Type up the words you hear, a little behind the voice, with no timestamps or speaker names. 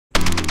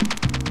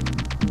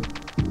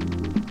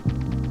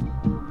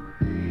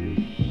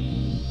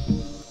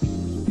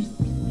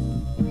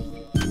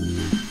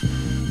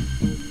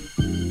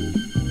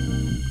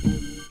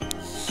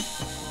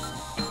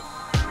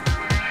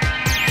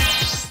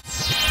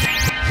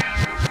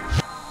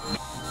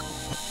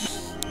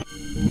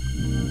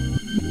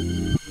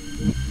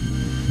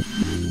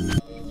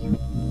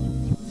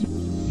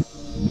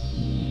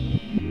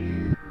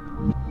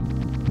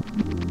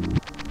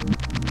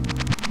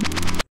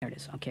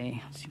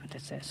what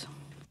this is.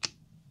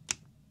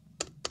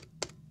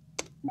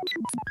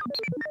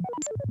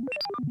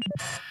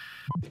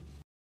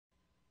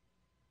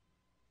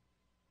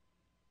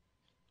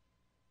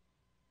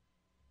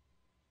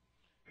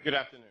 Good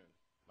afternoon.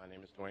 My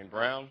name is Dwayne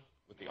Brown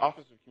with the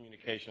Office of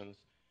Communications,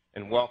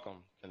 and welcome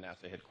to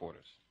NASA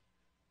headquarters.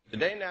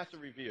 Today,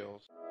 NASA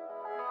reveals...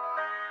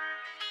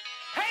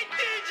 Hey,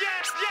 DJ!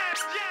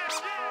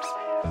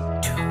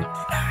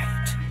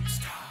 Tonight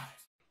stars.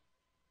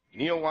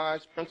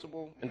 NEOWISE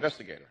Principal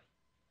Investigator,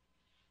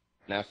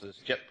 NASA's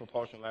Jet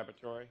Propulsion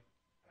Laboratory,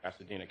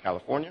 Pasadena,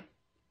 California.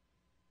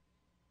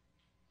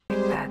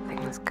 Make bad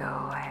things go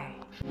away.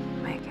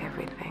 Make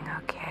everything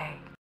okay.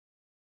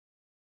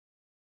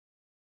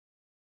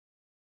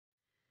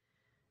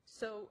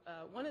 So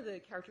one of the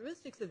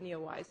characteristics of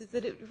NEOWISE is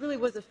that it really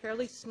was a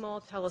fairly small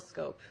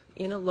telescope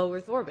in a low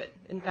Earth orbit.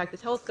 In fact, the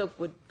telescope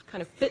would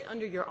kind of fit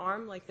under your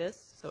arm like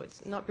this, so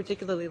it's not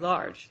particularly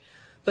large.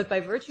 But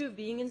by virtue of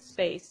being in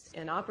space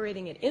and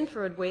operating at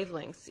infrared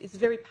wavelengths, it's a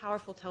very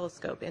powerful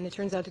telescope, and it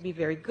turns out to be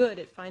very good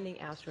at finding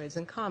asteroids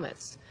and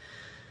comets.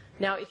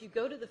 Now, if you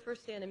go to the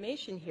first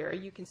animation here,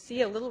 you can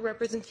see a little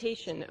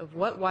representation of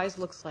what WISE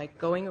looks like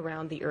going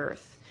around the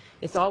Earth.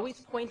 It's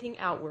always pointing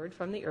outward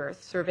from the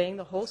Earth, surveying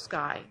the whole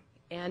sky.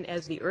 And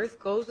as the Earth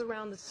goes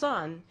around the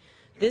Sun,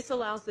 this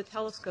allows the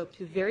telescope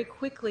to very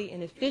quickly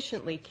and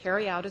efficiently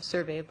carry out a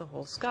survey of the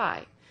whole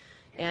sky.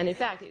 And in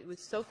fact, it was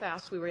so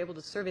fast we were able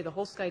to survey the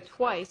whole sky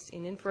twice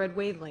in infrared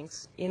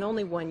wavelengths in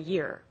only 1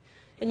 year.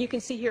 And you can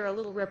see here a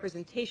little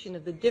representation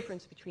of the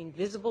difference between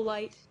visible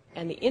light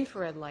and the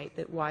infrared light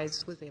that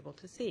WISE was able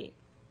to see.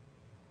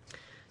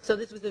 So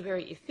this was a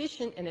very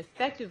efficient and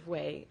effective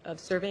way of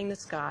surveying the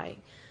sky.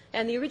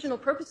 And the original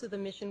purpose of the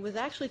mission was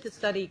actually to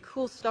study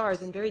cool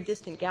stars in very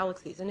distant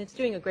galaxies, and it's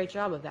doing a great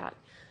job of that.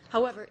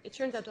 However, it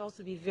turns out to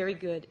also be very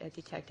good at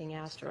detecting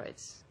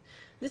asteroids.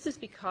 This is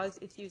because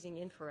it's using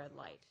infrared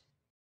light.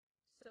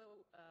 So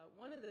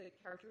one of the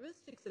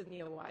characteristics of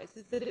NEOWISE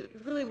is that it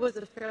really was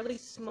a fairly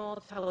small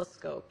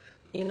telescope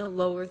in a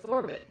low Earth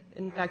orbit.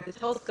 In fact, the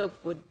telescope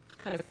would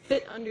kind of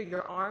fit under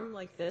your arm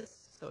like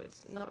this, so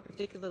it's not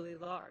particularly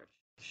large.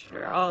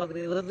 Sure, all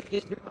the little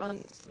kids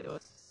are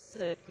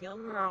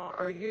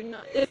or you're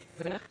not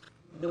different.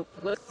 The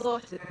looks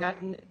lost it got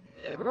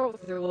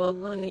growth or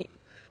lonely.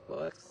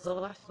 Looks the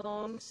last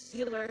long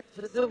sealer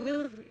for the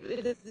will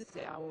it is this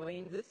hour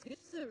in this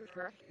is a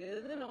track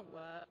than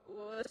what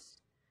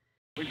was.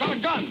 We've got a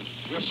gun.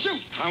 We'll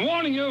shoot. I'm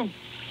warning you.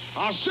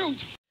 I'll shoot.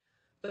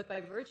 But by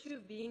virtue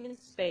of being in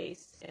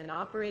space and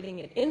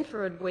operating at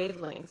infrared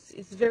wavelengths,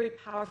 it's a very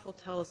powerful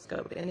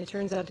telescope, and it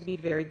turns out to be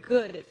very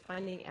good at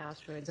finding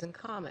asteroids and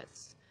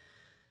comets.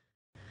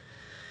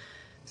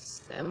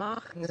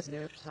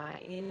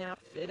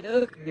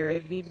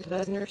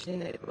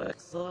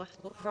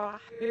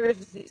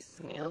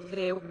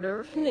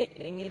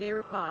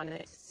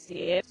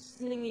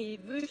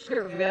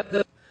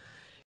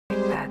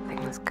 Make bad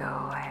things go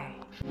away.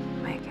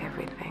 Make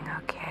everything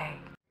okay.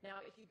 Now,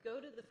 if you go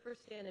to the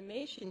first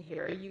animation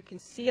here, you can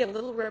see a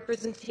little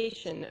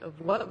representation of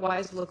what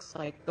WISE looks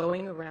like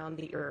going around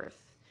the Earth.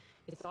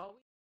 It's always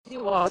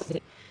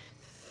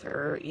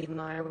in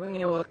my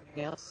ring of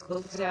else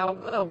goes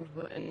out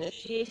over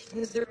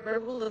initiations are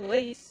verbal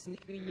lace and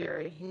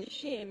you're in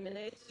shame and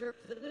it's for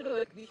the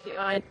look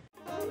behind.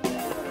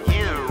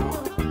 You,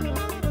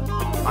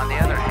 on the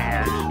other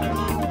hand,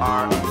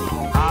 are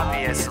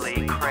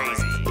obviously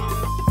crazy.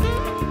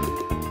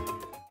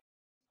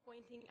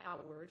 Pointing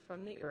outward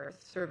from the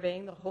Earth,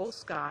 surveying the whole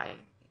sky,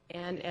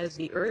 and as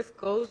the Earth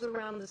goes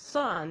around the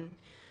Sun,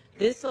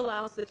 this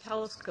allows the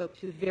telescope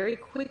to very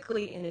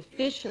quickly and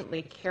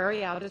efficiently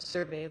carry out a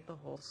survey of the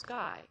whole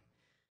sky.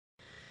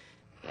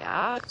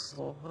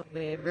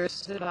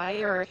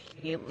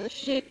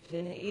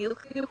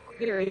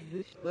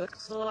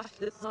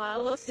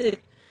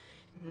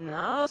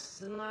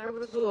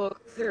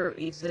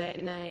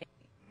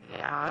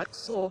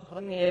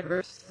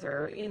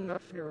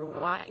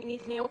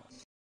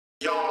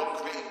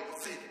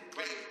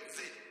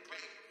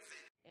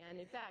 And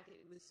in fact,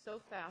 it was so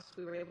fast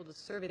we were able to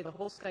survey the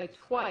whole sky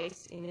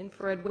twice in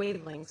infrared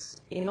wavelengths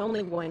in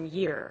only 1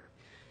 year.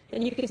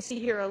 And you can see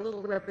here a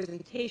little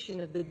representation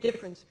of the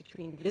difference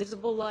between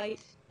visible light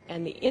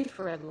and the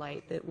infrared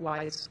light that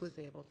WISE was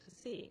able to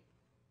see.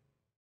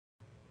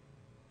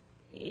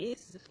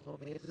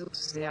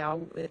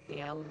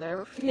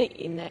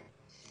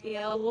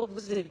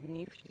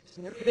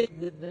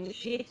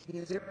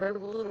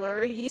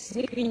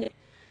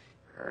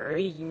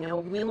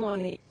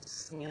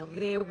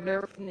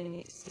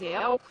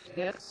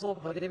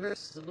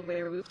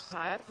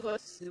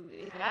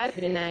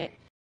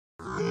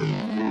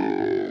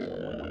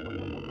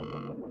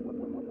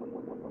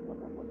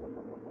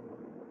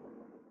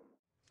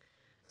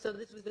 So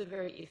this was a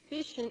very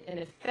efficient and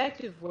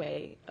effective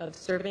way of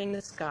surveying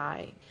the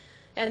sky.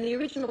 And the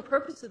original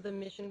purpose of the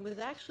mission was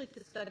actually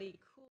to study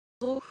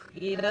cool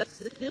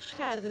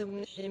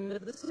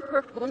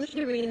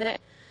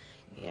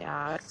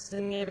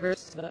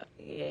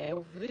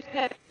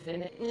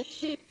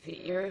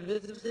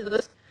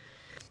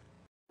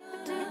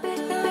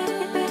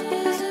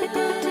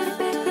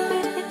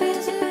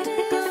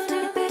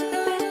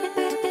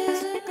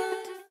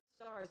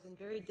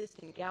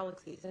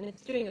galaxies, and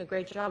it's doing a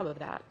great job of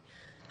that.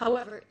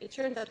 However, it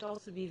turns out to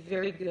also be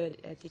very good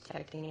at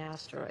detecting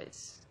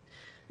asteroids.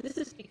 This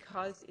is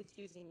because it's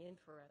using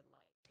infrared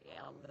light.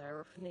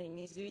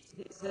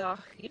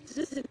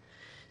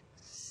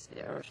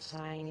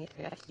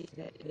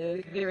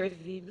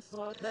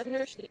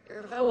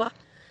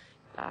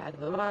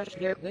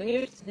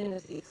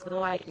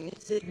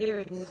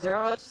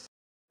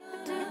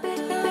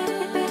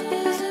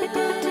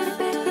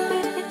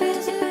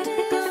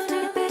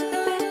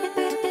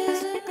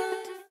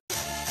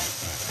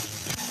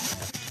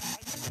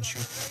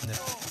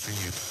 For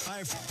you.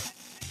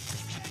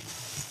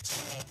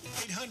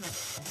 800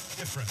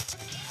 different.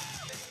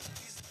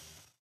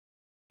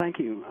 Thank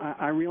you.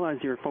 I realize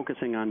you're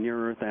focusing on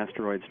near-Earth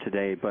asteroids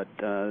today, but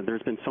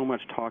there's been so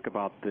much talk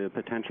about the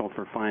potential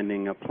for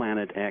finding a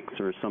Planet X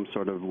or some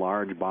sort of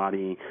large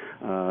body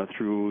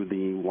through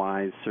the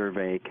WISE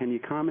survey. Can you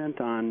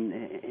comment on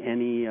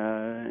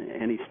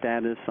any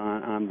status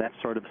on that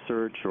sort of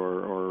search,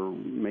 or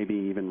maybe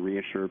even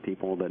reassure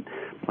people that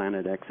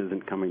Planet X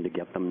isn't coming to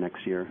get them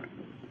next year?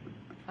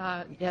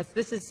 Yes,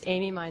 this is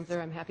Amy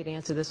Meinzer. I'm happy to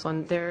answer this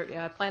one.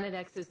 Planet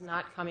X is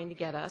not coming to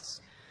get us.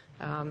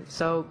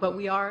 But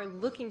we are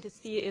looking to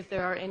see if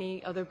there are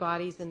any other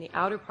bodies in the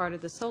outer part of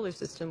the solar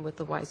system with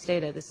the WISE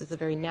data. This is a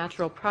very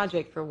natural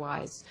project for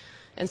WISE.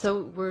 And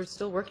so we're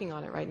still working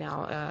on it right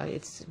now.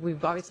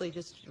 We've obviously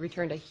just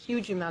returned a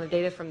huge amount of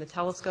data from the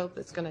telescope.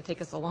 It's going to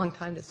take us a long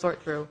time to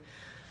sort through.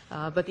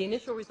 But the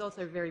initial results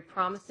are very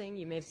promising.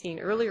 You may have seen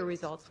earlier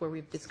results where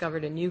we've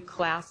discovered a new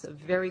class of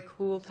very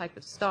cool type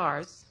of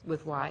stars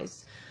with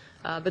WISE.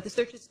 But the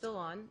search is still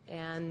on,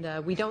 and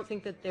we don't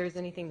think that there's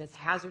anything that's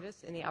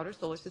hazardous in the outer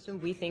solar system.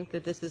 We think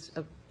that this is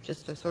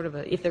just a sort of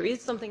if there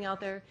is something out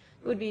there,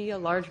 it would be a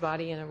large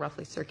body in a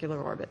roughly circular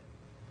orbit.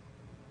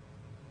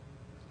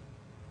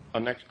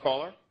 Our next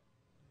caller,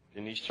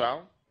 Denise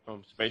Chow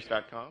from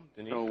space.com.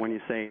 Denise. So when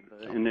you say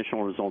the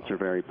initial results are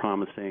very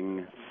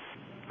promising,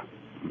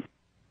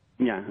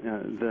 yeah,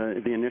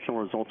 the initial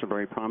results are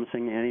very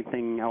promising.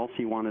 Anything else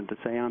you wanted to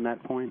say on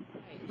that point?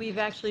 We've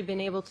actually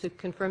been able to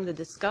confirm the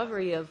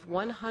discovery of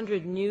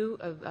 100 new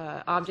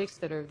objects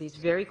that are these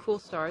very cool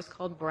stars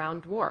called brown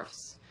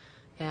dwarfs.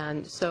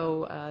 And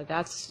so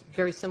that's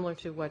very similar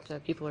to what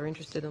people are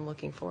interested in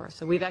looking for.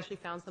 So we've actually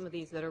found some of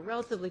these that are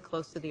relatively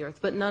close to the Earth,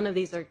 but none of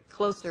these are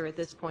closer at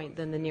this point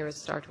than the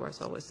nearest star to our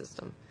solar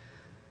system.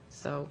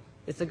 So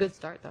it's a good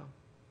start, though.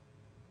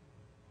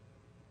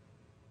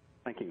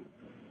 Thank you.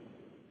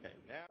 Okay,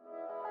 now.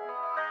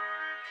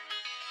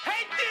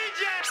 Hey,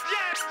 DJ!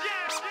 Tonight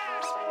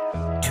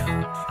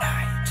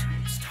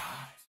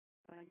stars.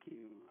 Thank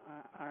you.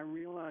 I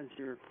realize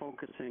you're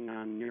focusing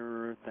on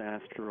near-Earth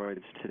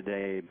asteroids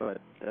today, but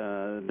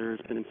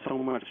there's been so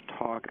much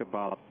talk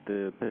about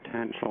the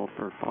potential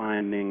for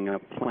finding a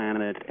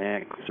Planet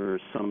X or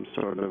some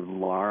sort of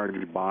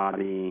large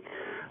body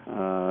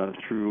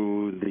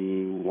through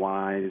the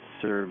WISE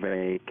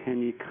survey.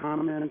 Can you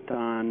comment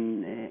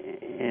on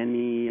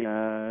any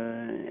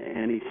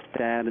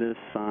status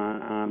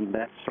on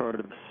that sort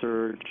of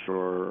search,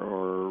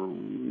 or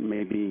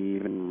maybe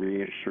even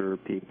reassure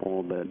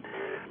people that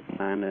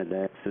Planet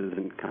X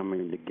isn't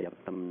coming to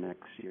get them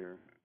next year?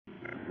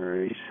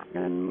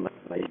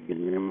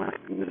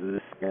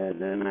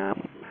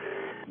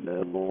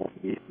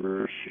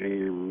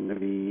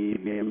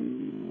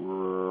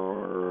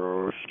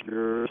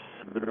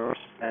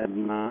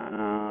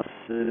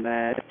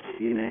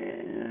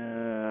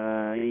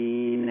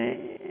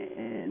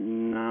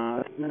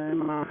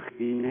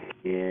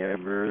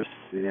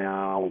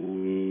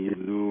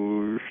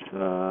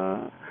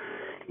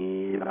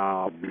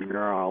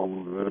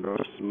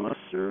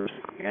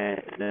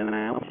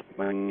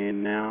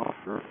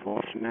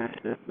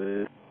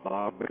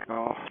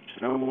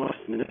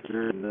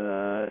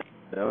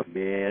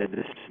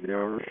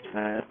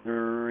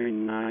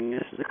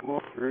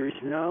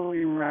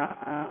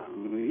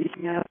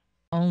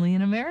 Only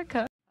in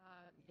America.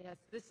 Yes,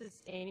 this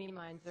is Amy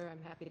Meinzer.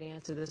 I'm happy to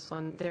answer this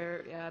one.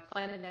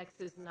 Planet X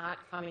is not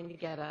coming to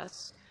get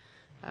us.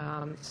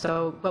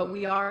 But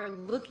we are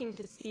looking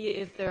to see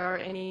if there are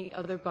any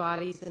other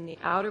bodies in the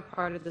outer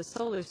part of the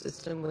solar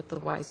system with the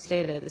WISE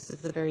data. This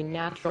is a very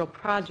natural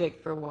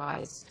project for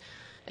WISE.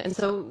 And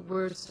so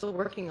we're still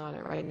working on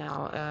it right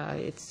now.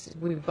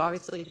 We've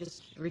obviously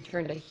just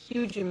returned a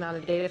huge amount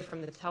of data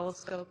from the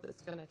telescope.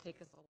 It's going to take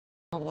us a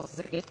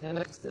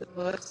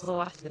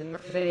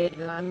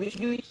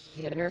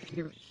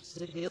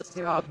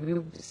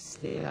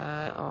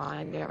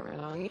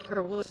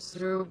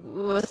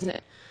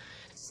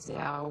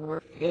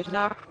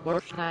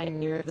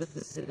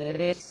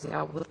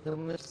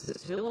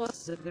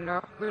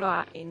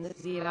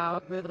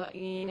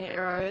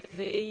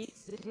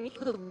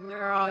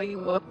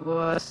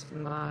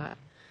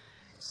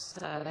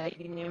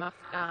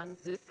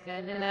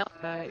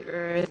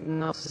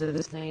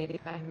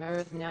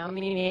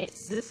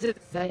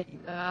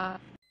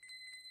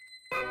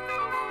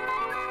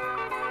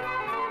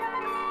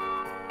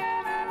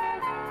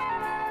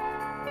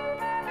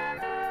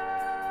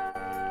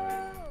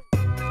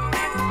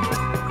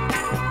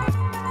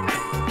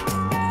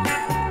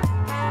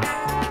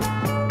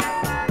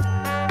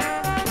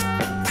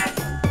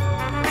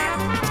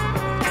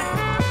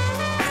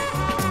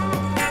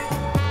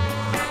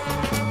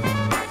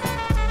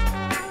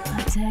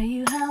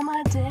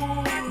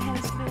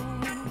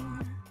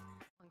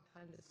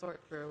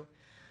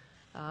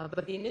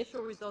But the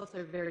initial results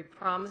are very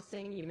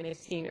promising. You may have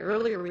seen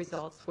earlier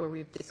results where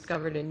we've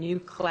discovered a new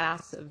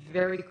class of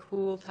very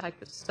cool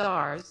type of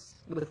stars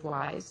with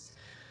Ys.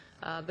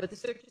 But the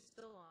search is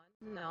still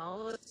on. Now,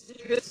 let's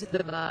just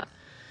the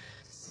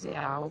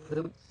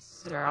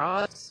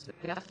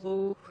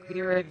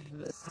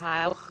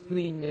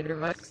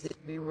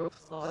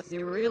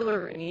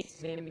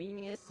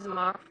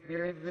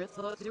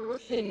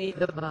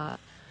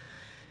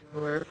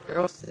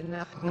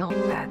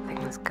Bad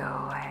things go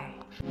away.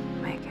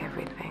 Make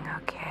everything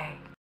okay.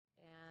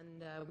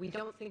 And we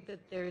don't think that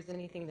there's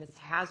anything that's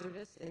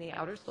hazardous in the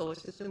outer solar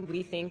system.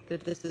 We think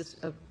that this is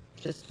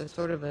just a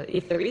sort of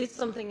if there is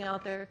something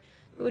out there,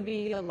 it would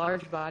be a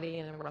large body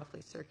in a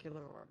roughly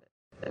circular orbit.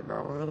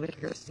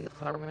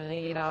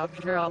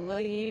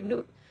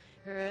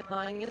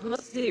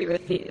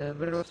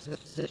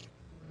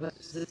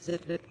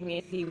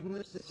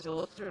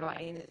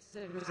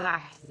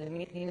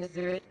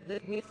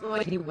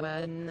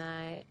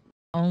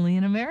 Only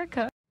in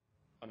America.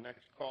 Our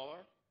next caller,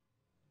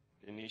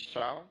 Denise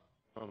Schauer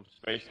from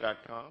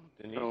Space.com.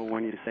 Denise. So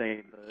when you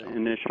say the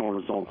initial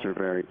results are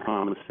very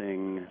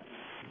promising,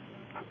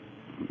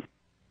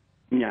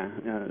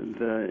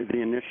 the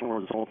initial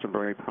results are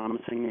very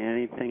promising.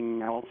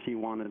 Anything else you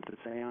wanted to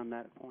say on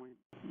that point?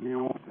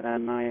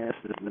 And I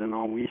asked that the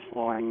always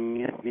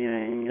flying it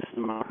being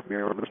smart, we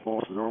are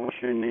responsible.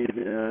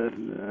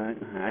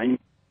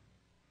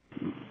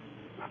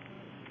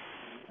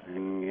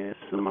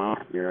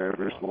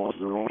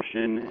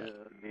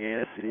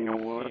 Yes, you know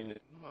what?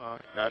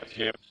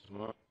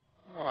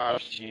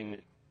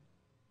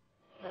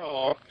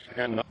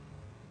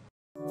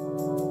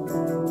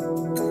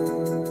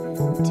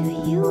 Do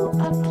you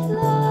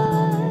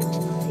applaud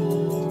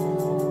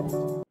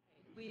fear?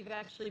 We've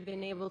actually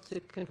been able to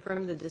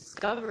confirm the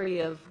discovery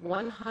of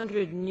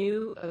 100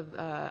 new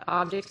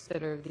objects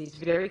that are these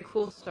very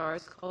cool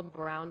stars called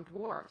brown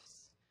dwarfs.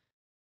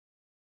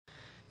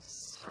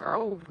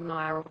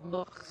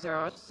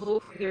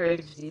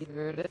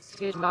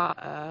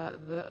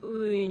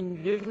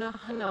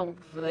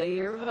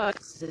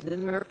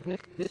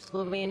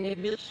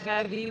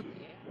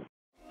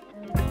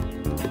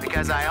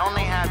 Because I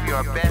only have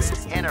your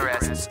best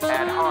interests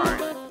at heart.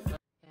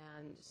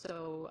 And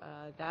so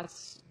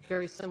that's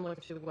very similar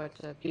to what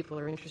people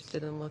are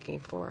interested in looking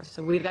for.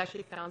 So we've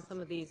actually found some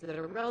of these that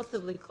are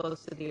relatively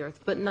close to the Earth,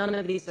 but none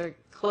of these are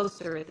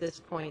closer at this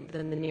point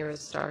than the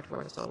nearest star to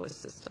our solar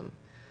system.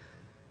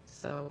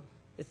 So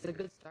it's a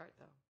good start,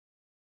 though.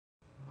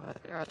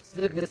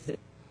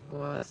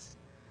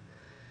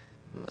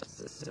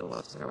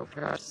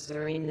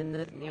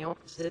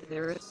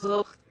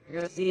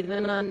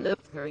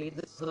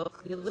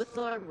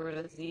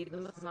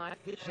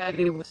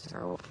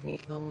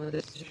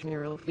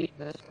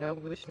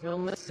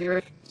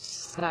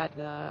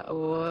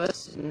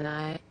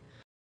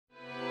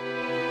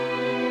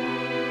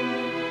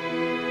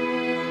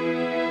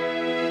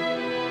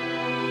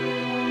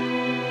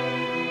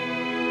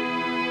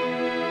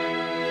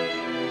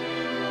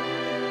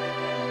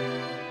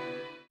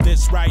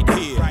 This right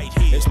here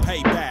is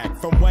payback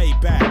from way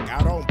back.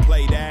 I don't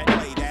play that.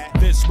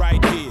 This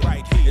right here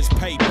is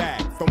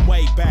payback from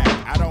way back.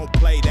 I don't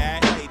play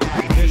that.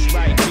 This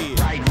right here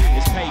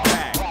is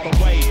payback from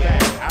way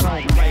back. I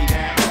don't play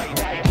that.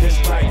 This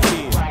right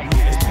here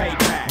is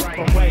payback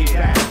from way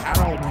back. I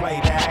don't play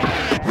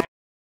that.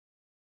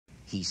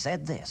 He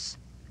said this.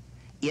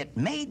 It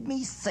made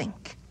me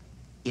think.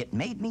 It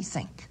made me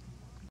think.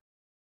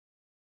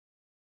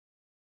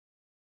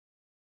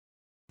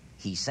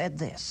 He said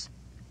this.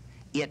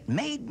 It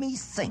made me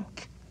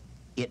think.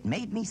 It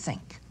made me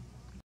think.